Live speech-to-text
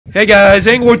Hey guys,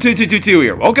 Angler2222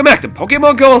 here. Welcome back to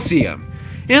Pokemon Colosseum.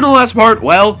 In the last part,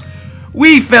 well,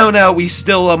 we found out we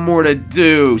still have more to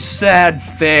do. Sad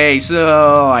face.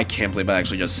 Oh, I can't believe I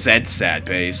actually just said sad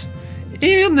face.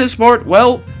 In this part,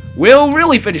 well, we'll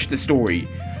really finish the story.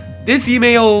 This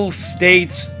email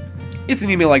states... It's an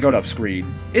email I got up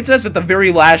screen. It says that the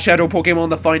very last shadow Pokemon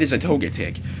to find is a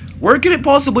Togetic. Where could it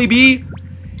possibly be?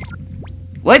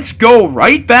 Let's go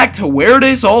right back to where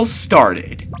this all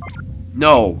started.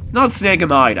 No, not Snag 'em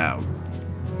Hideout.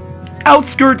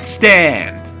 Outskirts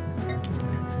Stand.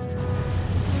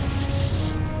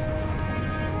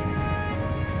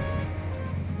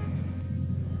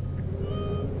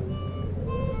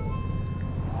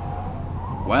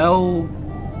 Well,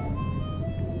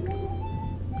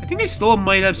 I think I still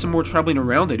might have some more traveling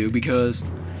around to do because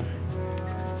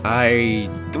I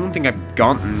don't think I've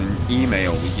gotten an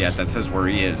email yet that says where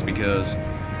he is because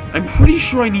I'm pretty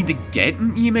sure I need to get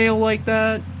an email like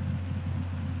that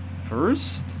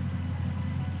first?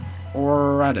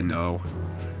 Or, I don't know.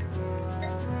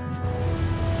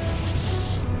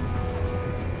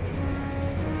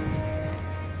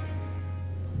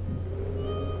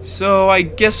 So, I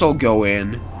guess I'll go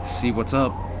in, see what's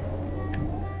up.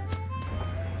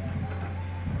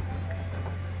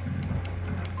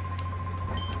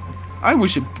 I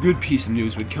wish a good piece of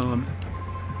news would come.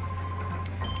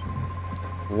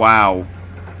 Wow.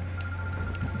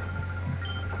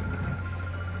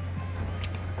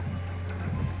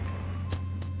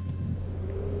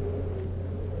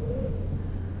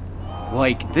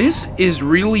 Like, this is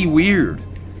really weird.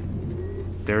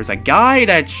 There's a guy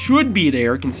that should be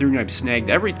there, considering I've snagged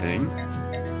everything.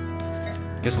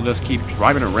 Guess I'll just keep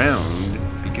driving around,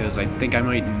 because I think I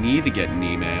might need to get an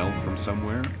email from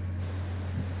somewhere.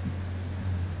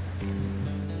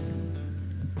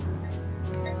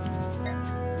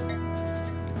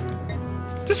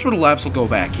 Just for the laps, we'll go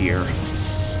back here.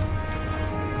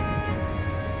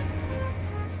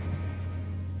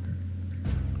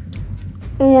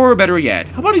 Or better yet,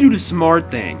 how about I do the smart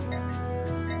thing?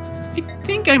 I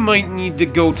think I might need to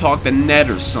go talk to Ned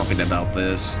or something about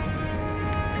this.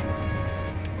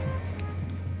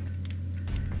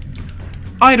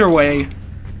 Either way,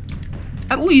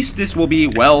 at least this will be,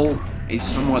 well, a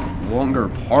somewhat longer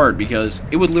part because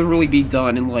it would literally be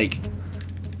done in like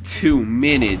 2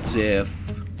 minutes if,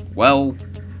 well,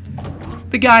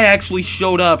 the guy actually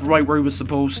showed up right where he was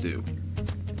supposed to.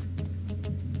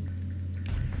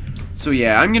 So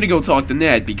yeah, I'm gonna go talk to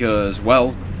Ned because,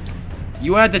 well,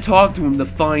 you had to talk to him to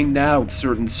find out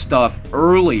certain stuff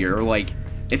earlier, like,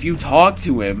 if you talked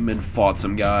to him and fought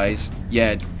some guys,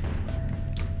 yet,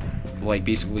 like,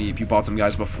 basically, if you fought some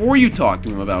guys before you talked to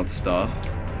him about stuff,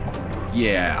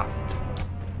 yeah,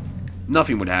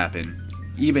 nothing would happen,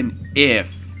 even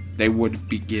if they would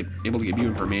be able to give you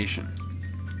information.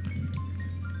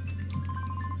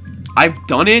 I've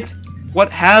done it? What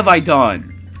have I done?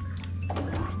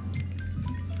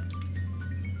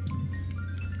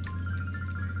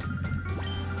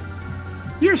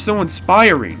 You're so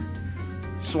inspiring.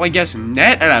 So I guess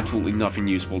Ned had absolutely nothing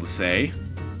useful to say.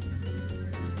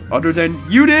 Other than,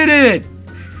 you did it!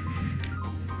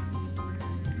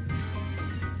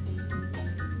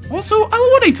 Also, I don't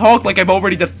want to talk like I've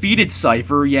already defeated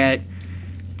Cypher, yet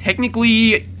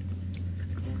technically,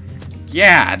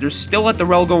 yeah, they're still at the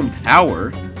Relgome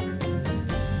Tower.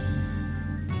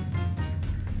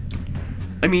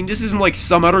 I mean, this isn't like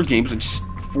some other games that just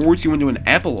force you into an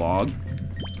epilogue.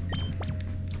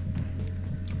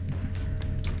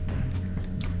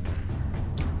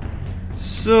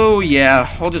 So,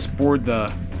 yeah, I'll just board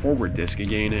the forward disc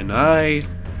again, and I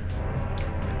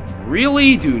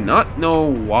really do not know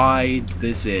why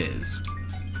this is.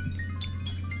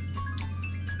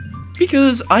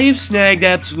 Because I have snagged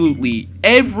absolutely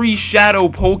every shadow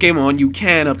Pokemon you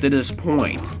can up to this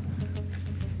point.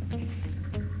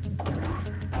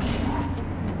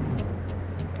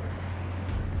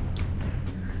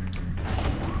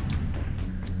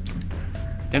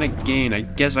 Then again, I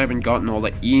guess I haven't gotten all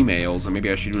the emails, and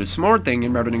maybe I should do the smart thing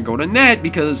and rather than go to Net,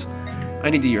 because I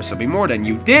need to hear something more than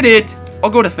you did it, I'll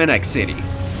go to Phoenix City.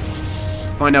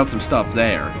 Find out some stuff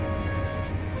there.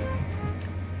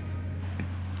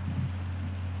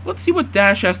 Let's see what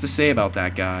Dash has to say about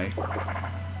that guy.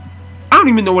 I don't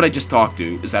even know what I just talked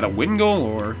to. Is that a Wingull,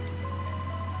 or...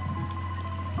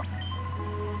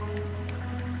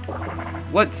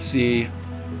 Let's see.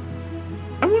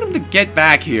 I want him to get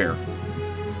back here.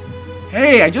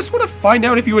 Hey, I just want to find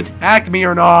out if you attacked me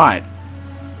or not.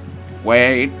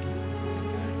 Wait.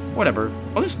 Whatever.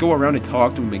 I'll just go around and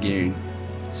talk to him again.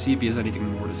 See if he has anything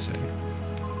more to say.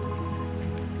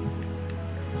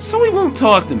 So he won't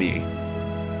talk to me.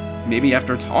 maybe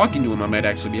after talking to him, I might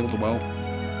actually be able to, well...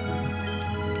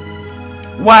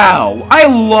 Wow! I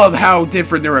love how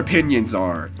different their opinions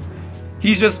are.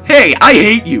 He's just, hey, I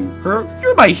hate you. Her,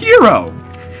 you're my hero.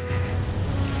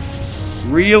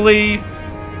 Really?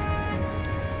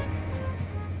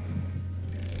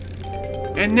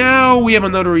 And now we have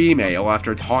another email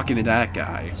after talking to that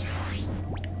guy.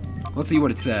 Let's see what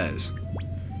it says.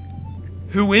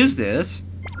 Who is this?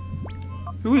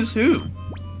 Who is who?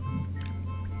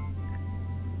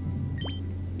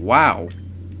 Wow.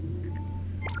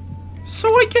 So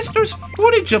I guess there's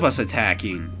footage of us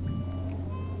attacking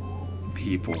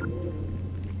people.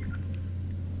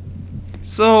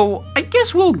 So I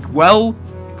guess we'll, well,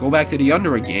 go back to the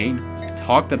Under again.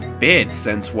 Talk to Bid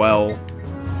since, well,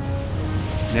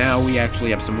 now we actually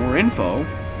have some more info.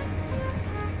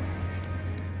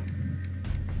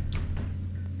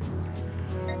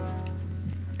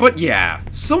 But yeah,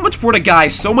 so much for the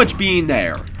guys, so much being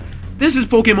there. This is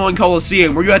Pokemon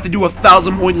Colosseum, where you have to do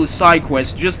 1,000 pointless side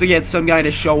quests just to get some guy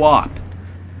to show up.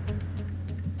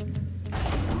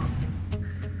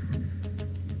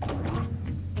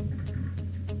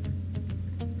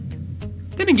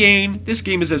 Then again, this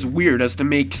game is as weird as to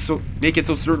make it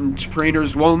so certain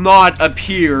trainers will not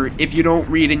appear if you don't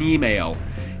read an email,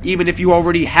 even if you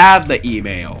already have the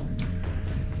email.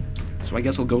 So I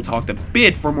guess I'll go talk to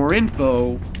Bid for more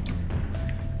info.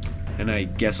 And I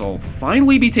guess I'll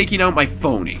finally be taking out my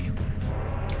phony.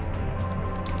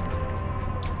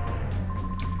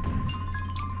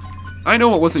 I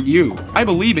know it wasn't you. I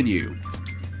believe in you.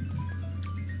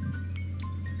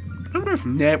 I wonder if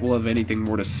Ned will have anything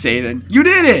more to say than, you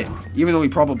did it! Even though he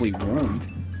probably won't.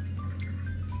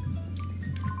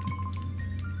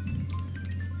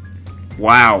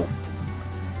 Wow.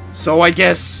 So I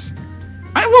guess...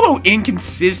 I love how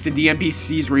inconsistent the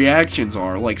NPC's reactions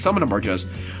are. Like, some of them are just,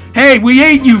 hey, we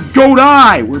hate you, go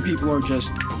die! Where people are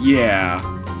just, yeah.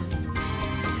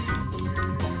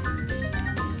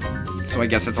 So I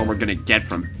guess that's all we're gonna get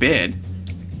from Bid.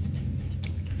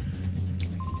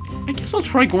 I guess I'll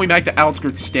try going back to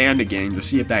Outskirts Stand again to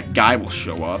see if that guy will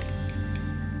show up.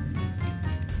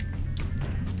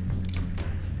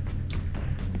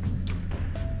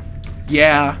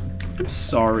 Yeah. I'm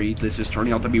sorry, this is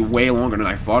turning out to be way longer than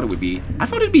I thought it would be. I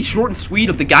thought it'd be short and sweet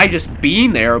of the guy just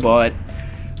being there, but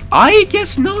I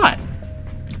guess not.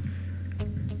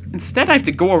 Instead, I have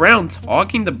to go around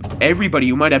talking to everybody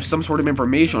who might have some sort of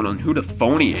information on who the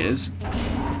phony is.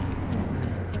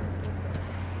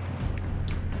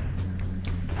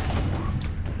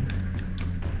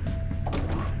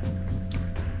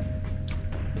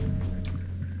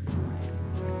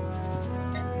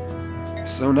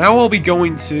 So now I'll be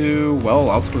going to,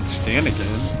 well, Outskirts Stand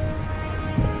again.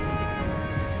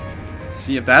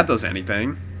 See if that does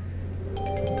anything.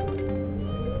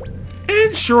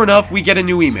 And sure enough, we get a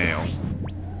new email.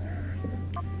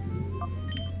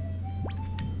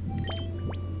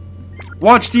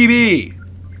 Watch TV!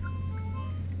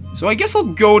 So I guess I'll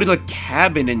go to the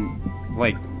cabin and,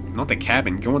 like, not the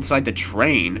cabin, go inside the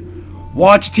train.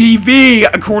 Watch TV,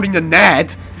 according to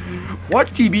Nat.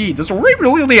 Watch TV. Does Ray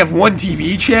really only have one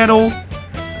TV channel?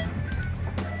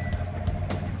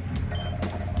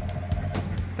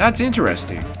 That's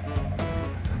interesting.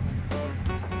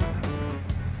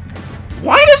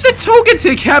 Why does the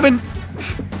Togetic have an...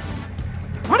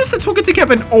 Why does the Togetic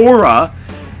have an aura?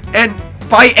 And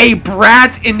by a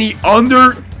brat in the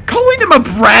Under... Calling him a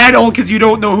brat all because you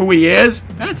don't know who he is?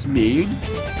 That's mean.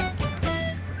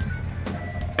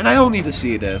 And I don't need to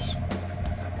see this.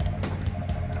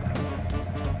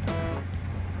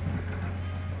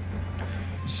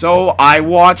 So, I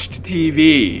watched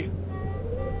TV.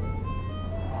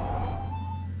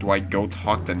 Do I go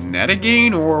talk to Ned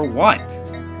again, or what?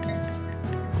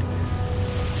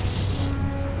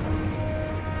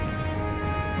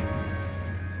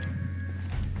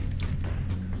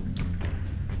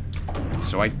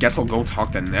 So I guess I'll go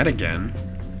talk to Ned again.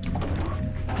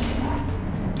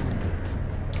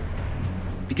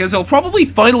 Because he'll probably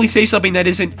finally say something that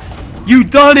isn't, "You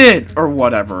done it!" or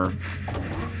whatever.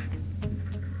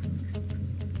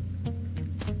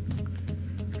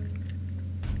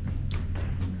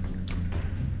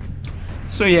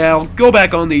 So yeah, I'll go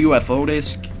back on the UFO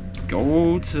disc,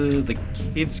 go to the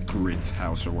Kids Grid's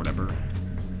house or whatever.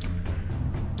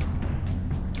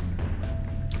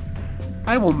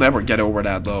 I will never get over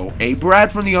that though. A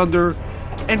brat from the Under,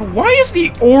 and why is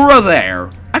the aura there?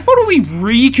 I thought only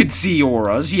Ree could see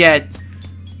auras, yet...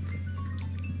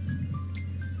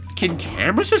 Can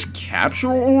cameras just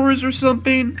capture auras or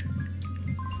something?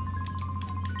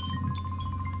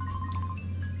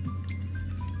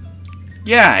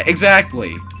 Yeah,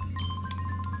 exactly.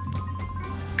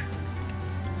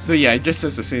 So yeah, it just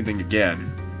says the same thing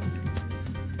again.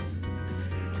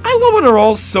 I love when they're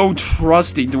all so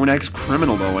trusting to an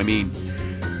ex-criminal, though. I mean,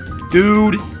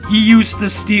 dude, he used to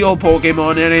steal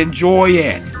Pokemon and enjoy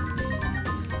it.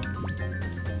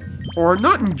 Or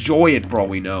not enjoy it, for all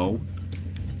we know.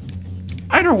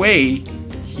 Either way,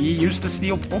 he used to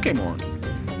steal Pokemon.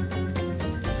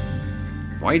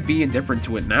 Might be indifferent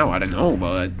to it now, I don't know,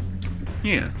 but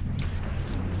yeah.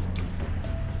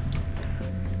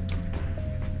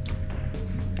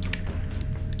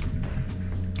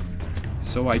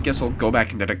 So I guess I'll go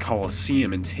back into the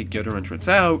Colosseum and take the other entrance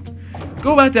out,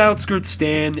 go back to Outskirts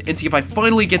Stand, and see if I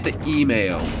finally get the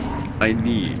email I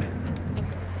need.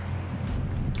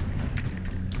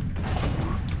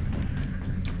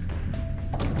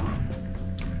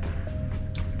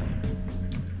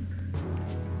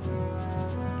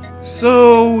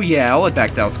 So, yeah, I'll head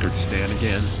back to Outskirts Stand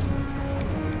again.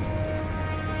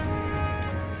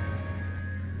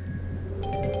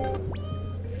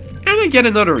 And I get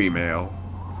another email.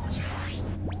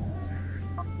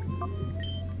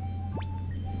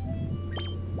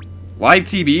 Live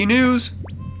TV news?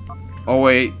 Oh,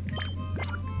 wait.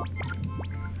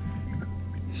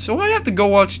 So I have to go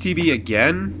watch TV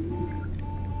again?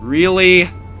 Really?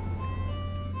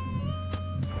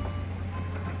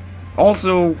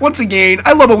 Also, once again,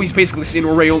 I love how he's basically saying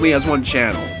Ray only has one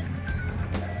channel.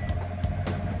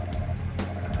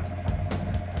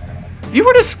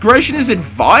 Viewer discretion is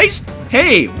advised?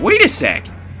 Hey, wait a sec.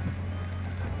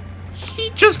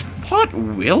 He just fought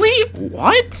Willy?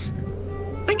 What?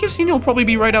 I guess he'll probably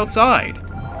be right outside.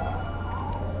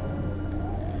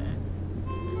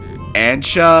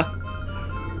 Ansha.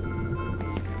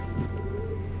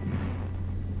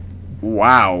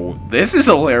 Wow, this is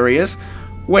hilarious.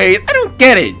 Wait, I don't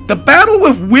get it. The battle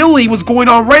with Willy was going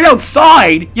on right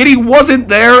outside, yet he wasn't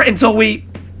there until we...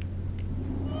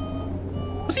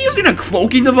 Was he using a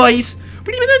cloaking device?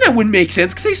 But even then that wouldn't make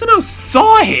sense, because I somehow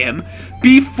saw him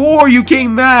before you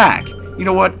came back. You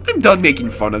know what? I'm done making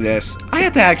fun of this. I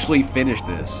have to actually finish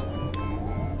this.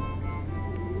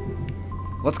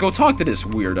 Let's go talk to this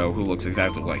weirdo who looks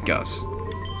exactly like us.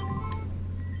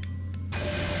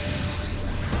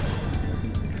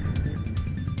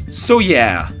 So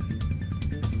yeah.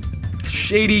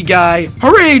 Shady guy.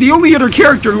 Hooray! The only other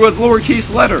character who has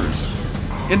lowercase letters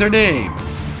in their name.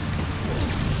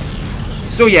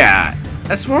 So yeah.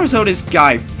 As far as how this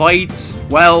guy fights,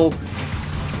 well...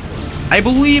 I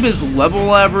believe his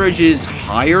level average is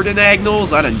higher than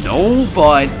Agnell's, I don't know,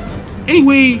 but...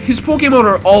 Anyway, his Pokemon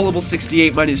are all level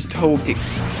 68 minus Togetic,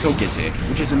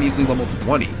 which is a measly level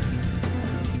 20.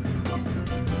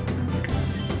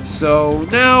 So,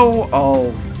 now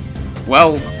I'll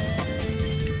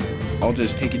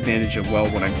just take advantage of,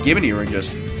 what I'm given here and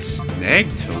just snag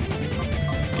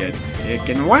Togetic.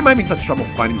 And why am I having such trouble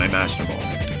finding my Master Ball?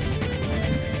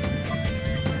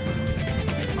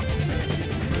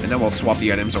 And then we'll swap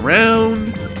the items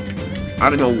around. I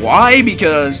don't know why,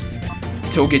 because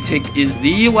Togetic is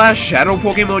the last Shadow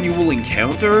Pokemon you will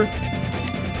encounter.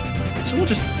 So we'll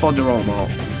just Thunder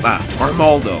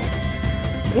Armaldo.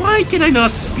 Why can I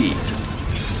not speak?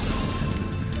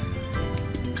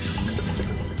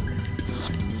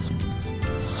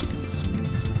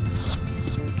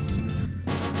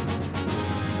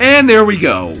 And there we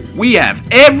go. We have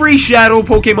every Shadow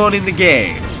Pokemon in the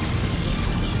game.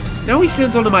 Now he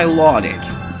sends on to my Milotic.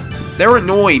 They're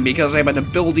annoying because I have an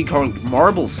ability called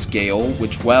Marble Scale,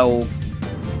 which, well...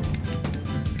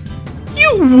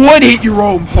 You would hit your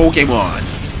own Pokemon!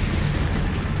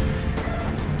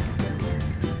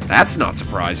 That's not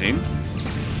surprising.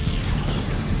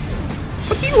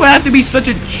 But do you have to be such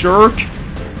a jerk?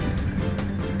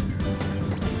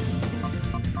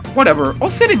 Whatever,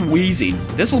 I'll send in Wheezing.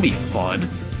 This'll be fun.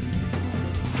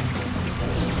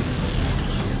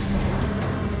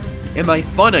 And by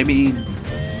fun, I mean...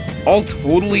 I'll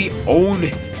totally own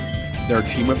their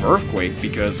team with Earthquake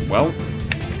because, well,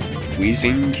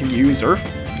 Wheezing can use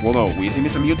well, no, Wheezing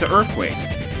is immune to Earthquake.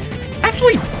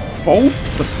 Actually,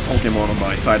 both the Pokemon on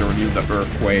my side are immune to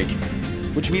Earthquake,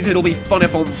 which means it'll be fun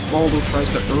if Armaldo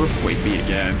tries to Earthquake me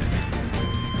again.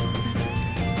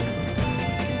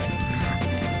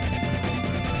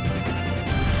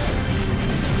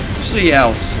 So yeah,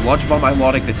 I'll Sludge Bomb my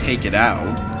Milotic to take it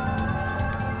out.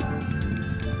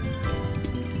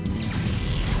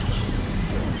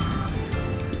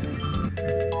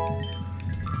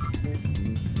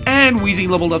 And Wheezing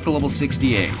leveled up to level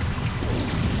 68.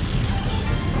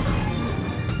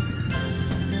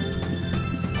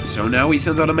 So now he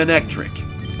sends out a Manectric.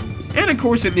 And of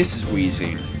course it misses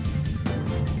Wheezing.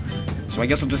 So I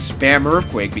guess I'll just spam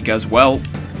Earthquake because, well,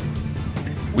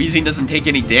 Weezing doesn't take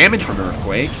any damage from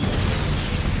Earthquake.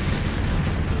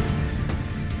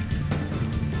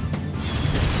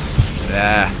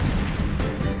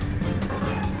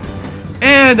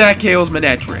 And that KOs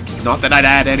Manectric. Not that I'd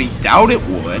had any doubt it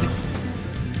would.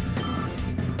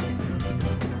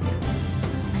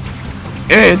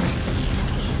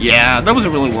 And, yeah, that was a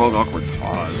really long, awkward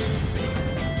pause.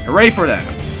 Hooray for that.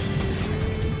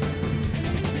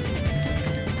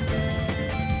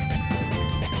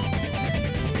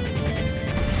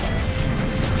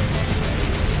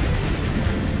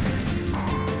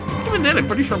 Even then, I'm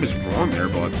pretty sure I was wrong there,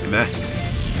 but meh.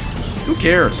 Who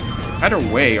cares? Either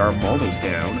way, our Maldo's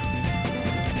down.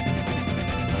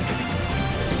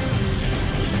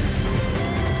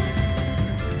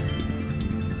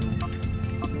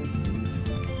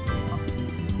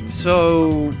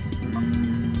 So,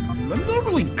 I'm not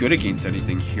really good against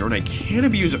anything here, and I can't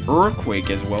abuse Earthquake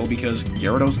as well because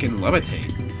Gyarados can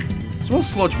levitate. So we'll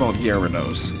Sludge Bomb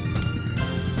Gyarados.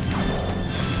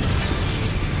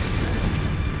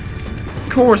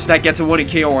 Of course, that gets a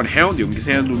 1-hit KO on Houndoom because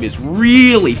Houndoom is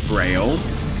really frail.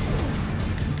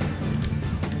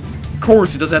 Of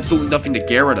course, it does absolutely nothing to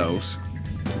Gyarados.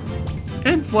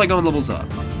 And Flygon levels up.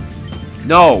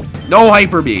 No, no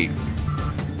Hyper Beam.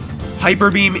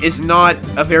 Hyper Beam is not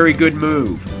a very good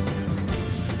move.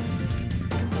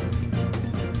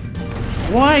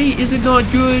 Why is it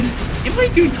not good? It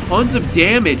might do tons of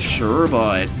damage, sure,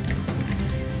 but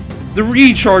the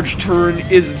recharge turn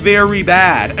is very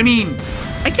bad. I mean,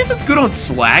 I guess it's good on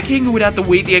slacking. We would have to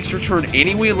wait the extra turn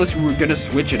anyway unless we were gonna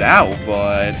switch it out,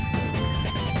 but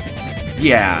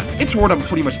yeah, it's worth on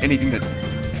pretty much anything that...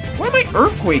 Why am I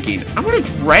Earthquaking? I want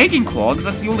a Dragon Claw, because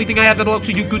that's the only thing I have that'll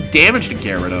actually do good damage to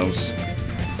Gyarados.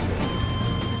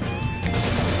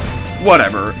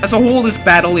 Whatever. As a whole, this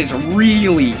battle is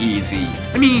really easy.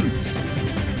 I mean...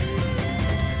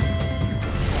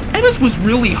 Ebis was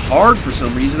really hard for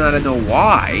some reason, I don't know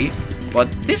why.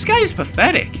 But this guy is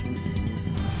pathetic.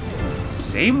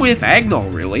 Same with Agnol,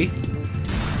 really.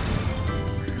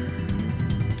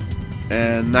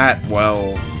 And that,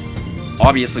 well...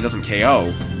 obviously doesn't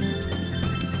KO.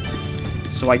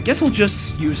 So I guess I'll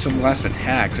just use some last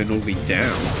attacks and it'll be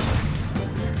down.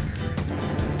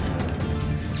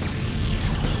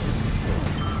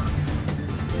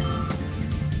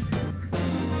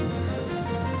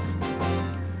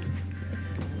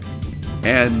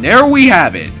 And there we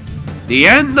have it. The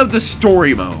end of the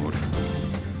story mode.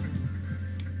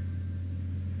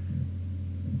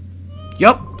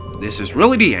 Yup, this is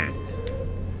really the end.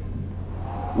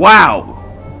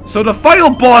 Wow. So the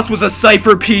final boss was a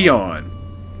Cypher Peon.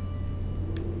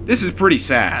 This is pretty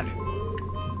sad.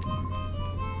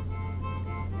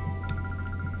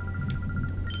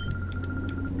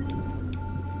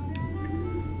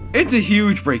 It's a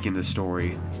huge break in the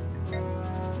story.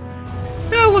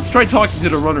 Now let's try talking to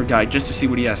the runner guy just to see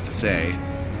what he has to say.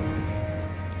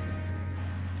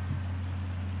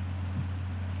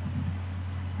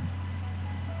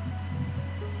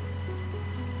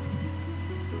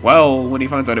 Well, when he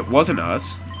finds out it wasn't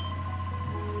us,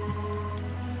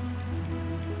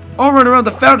 I'll run around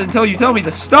the fountain until you tell me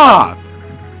to stop!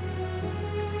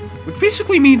 Which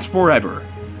basically means forever.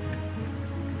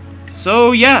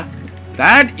 So yeah,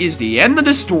 that is the end of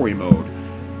the story mode.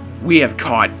 We have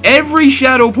caught every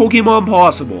Shadow Pokemon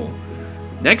possible.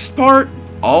 Next part,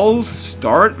 I'll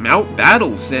start Mount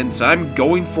Battle since I'm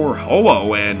going for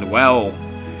Ho-Oh and, well...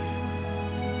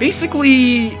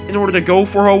 basically, in order to go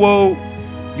for Ho-Oh,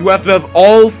 you have to have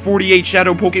all 48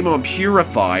 Shadow Pokemon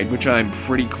purified, which I'm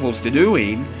pretty close to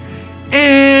doing.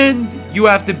 And you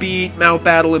have to beat Mount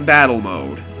Battle in Battle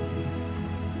Mode.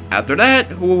 After that,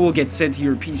 Ho-Oh will get sent to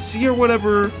your PC or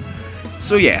whatever.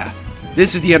 So yeah,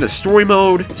 this is the end of Story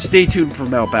Mode. Stay tuned for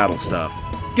Mount Battle stuff.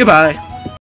 Goodbye.